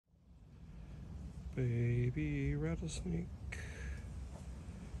Baby rattlesnake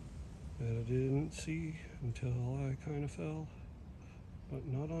that I didn't see until I kind of fell, but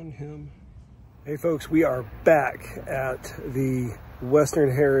not on him. Hey folks, we are back at the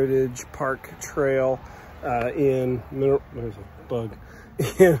Western Heritage Park Trail in there's a bug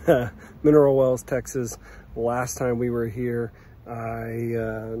in Mineral Wells, Texas. Last time we were here, I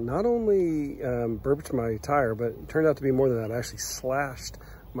not only burped my tire, but it turned out to be more than that. I actually slashed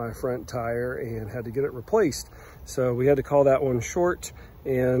my front tire and had to get it replaced. So we had to call that one short,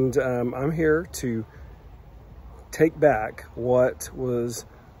 and I'm here to take back what was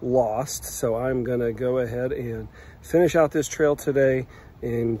lost. So I'm gonna go ahead and finish out this trail today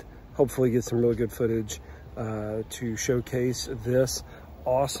and hopefully get some really good footage to showcase this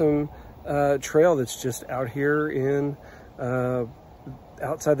awesome trail that's just out here in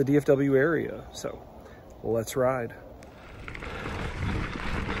outside the DFW area. So let's ride.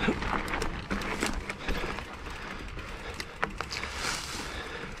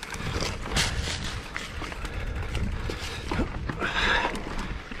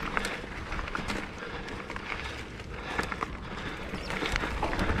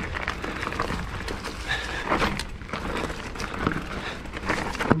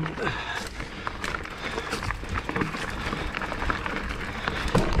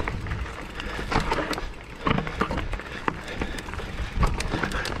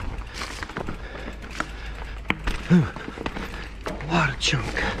 A lot of junk.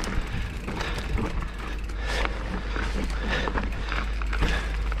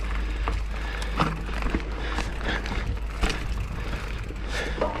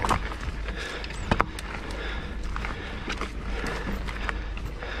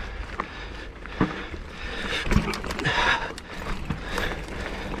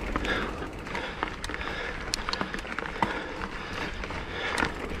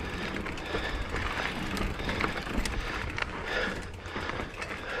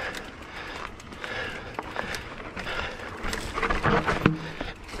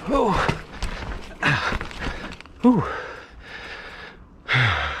 Oh, ooh.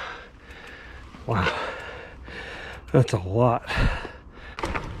 Wow, that's a lot.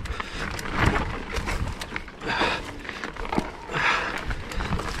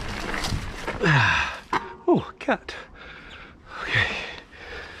 Oh, cat. Okay.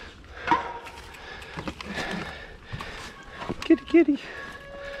 Kitty, kitty.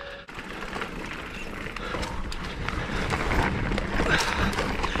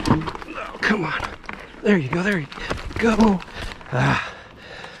 Oh, come on. There you go, there you go. Ah,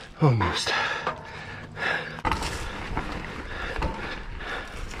 almost.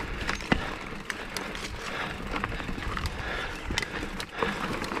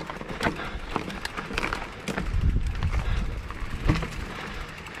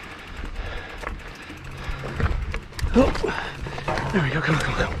 Oh, there we go, come on,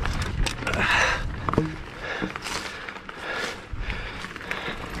 come on, come on.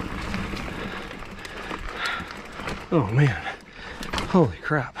 Oh man, holy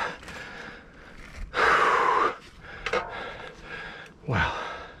crap. Wow,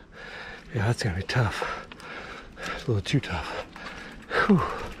 yeah, that's gonna be tough. It's a little too tough. Whew.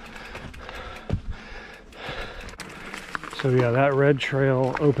 So yeah, that red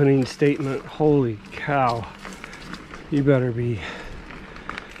trail opening statement, holy cow. You better be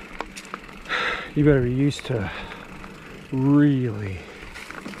used to really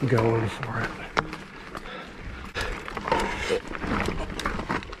going for it.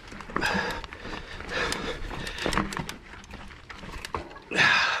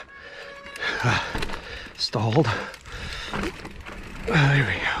 Stalled. There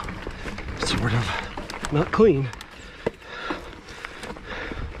we go. Sort of. Not clean.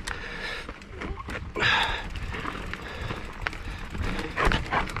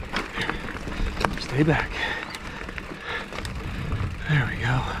 Stay back. There we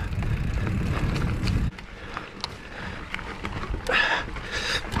go.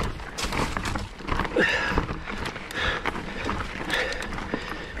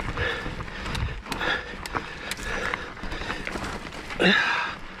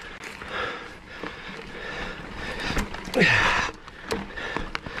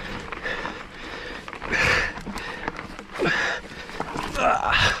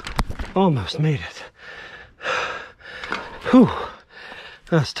 Almost made it. Whew,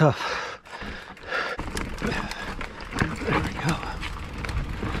 that's tough. There we go.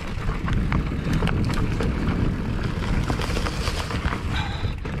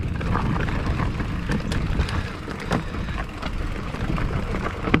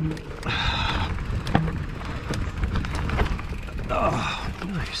 Oh,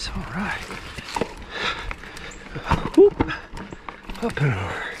 nice, all right. Up and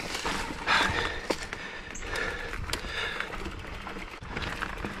over.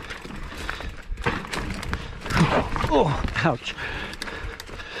 Oh, ouch.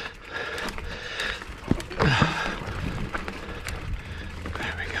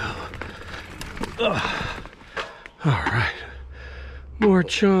 There we go. All right. More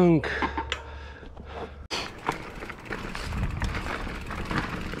chunk.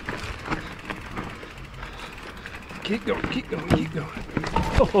 Keep going, keep going, keep going.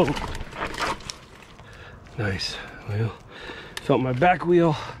 Oh, nice. Well, felt my back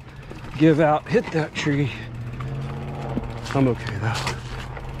wheel give out, hit that tree. I'm okay though.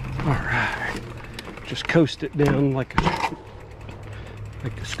 All right, just coast it down like a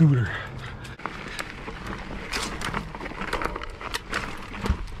scooter.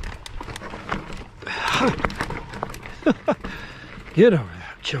 Get over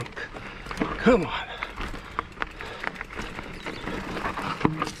that chunk. Come on.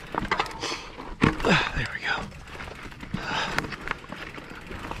 There we go.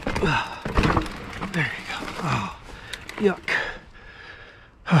 There you go. Oh, yuck.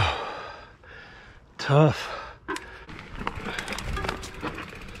 Oh, tough.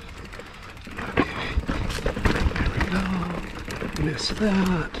 Okay. There we go. Miss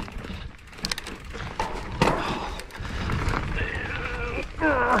that.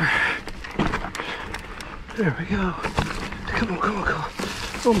 There we go. Come on, come on, come on.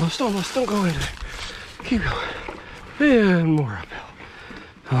 Almost, almost. Don't go in there. Keep going. And more uphill.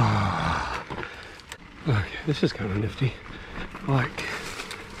 Oh. Okay, this is kind of nifty. I like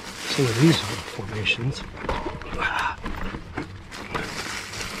some of these formations.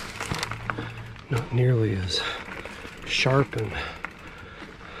 Not nearly as sharp and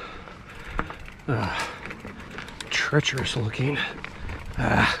treacherous looking.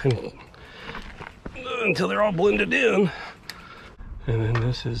 Until they're all blended in. And then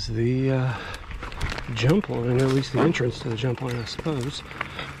this is the jump line, or at least the entrance to the jump line, I suppose.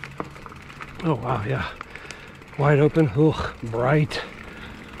 Oh wow, yeah. Wide open, ugh, bright.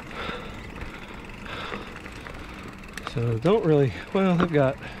 So don't really, well, they've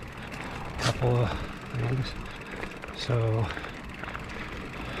got a couple of things. So,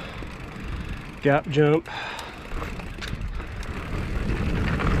 gap jump,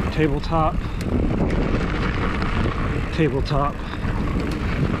 tabletop, tabletop,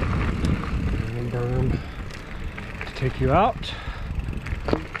 and berm to take you out,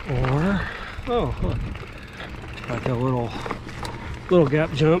 or, oh look, like a little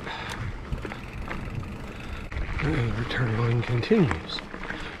gap jump, and the return line continues.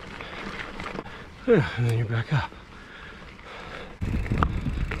 Yeah, and then you're back up.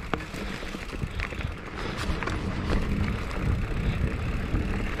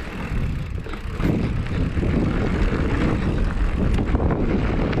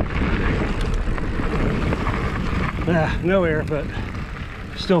 No air, but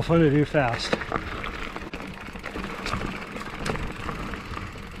still fun to do fast.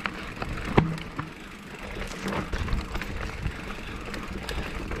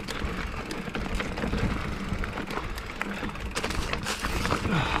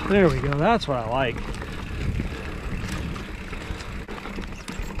 There we go, that's what I like.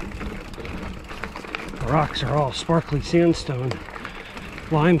 The rocks are all sparkly sandstone,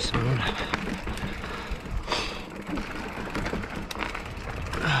 limestone.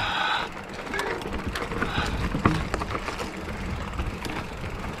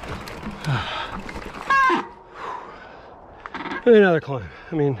 And another climb.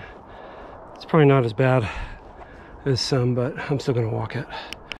 I mean, it's probably not as bad as some, but I'm still gonna walk it.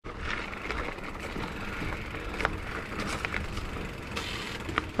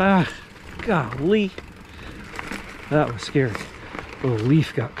 Ah, golly. That was scary. A little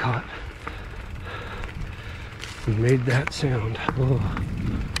leaf got caught and made that sound. Oh,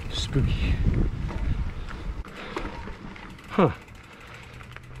 spooky. Huh.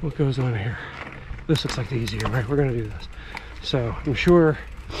 What goes on here? This looks like the easier, right? We're gonna do this. So I'm sure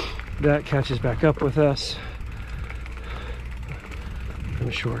that catches back up with us. I'm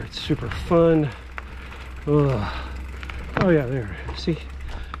sure it's super fun. Ugh. Oh yeah, there. See?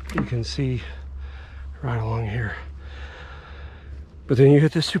 You can see right along here. But then you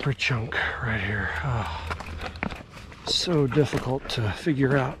hit this super chunk right here. Oh, so difficult to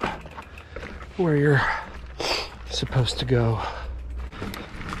figure out where you're supposed to go.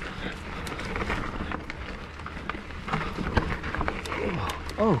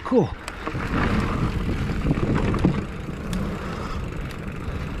 Oh, cool.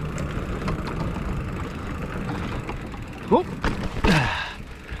 Whoop.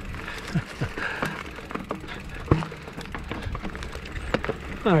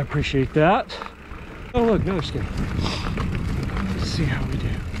 I appreciate that. Oh look, another skinny. Let's see how we do.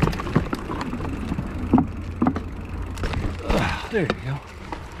 There you go.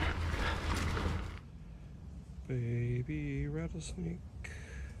 Baby rattlesnake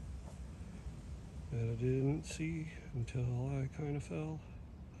that I didn't see until I kind of fell,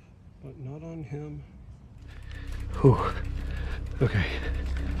 but not on him. Whew. Okay,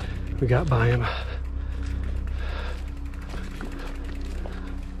 we got by him.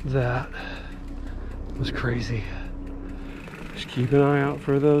 That was crazy. Just keep an eye out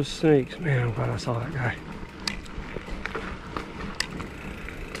for those snakes. Man, I'm glad I saw that guy.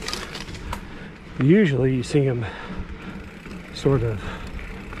 Usually you see them sort of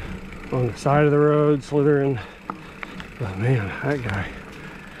on the side of the road slithering, but man, that guy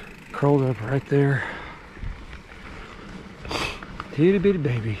curled up right there. Itty bitty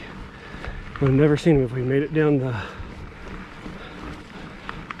baby. Would have never seen him if we made it down the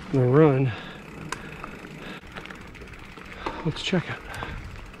run. Let's check it.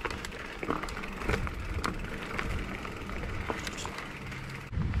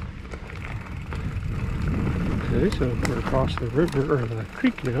 Okay, so we're across the river, or the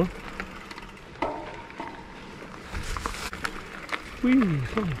creek now. Whee,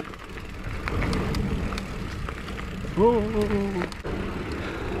 fun. Whoa.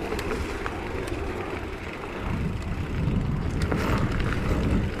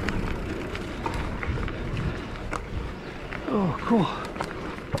 Oh, cool.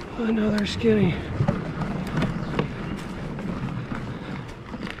 Another skinny.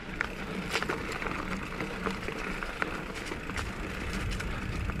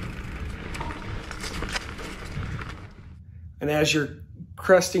 And as you're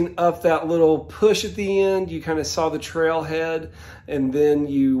cresting up that little push at the end, you kind of saw the trailhead, and then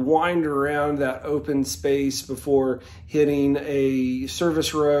you wind around that open space before hitting a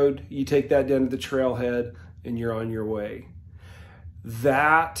service road. You take that down to the trailhead and you're on your way.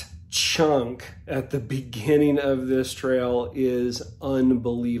 That chunk at the beginning of this trail is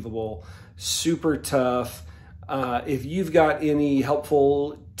unbelievable, super tough. If you've got any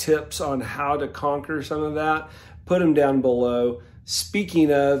helpful tips on how to conquer some of that, put them down below.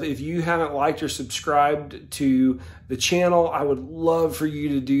 Speaking of, if you haven't liked or subscribed to the channel, I would love for you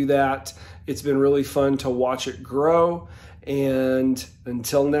to do that. It's been really fun to watch it grow. And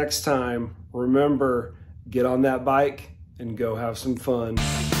until next time, remember, get on that bike and go have some fun.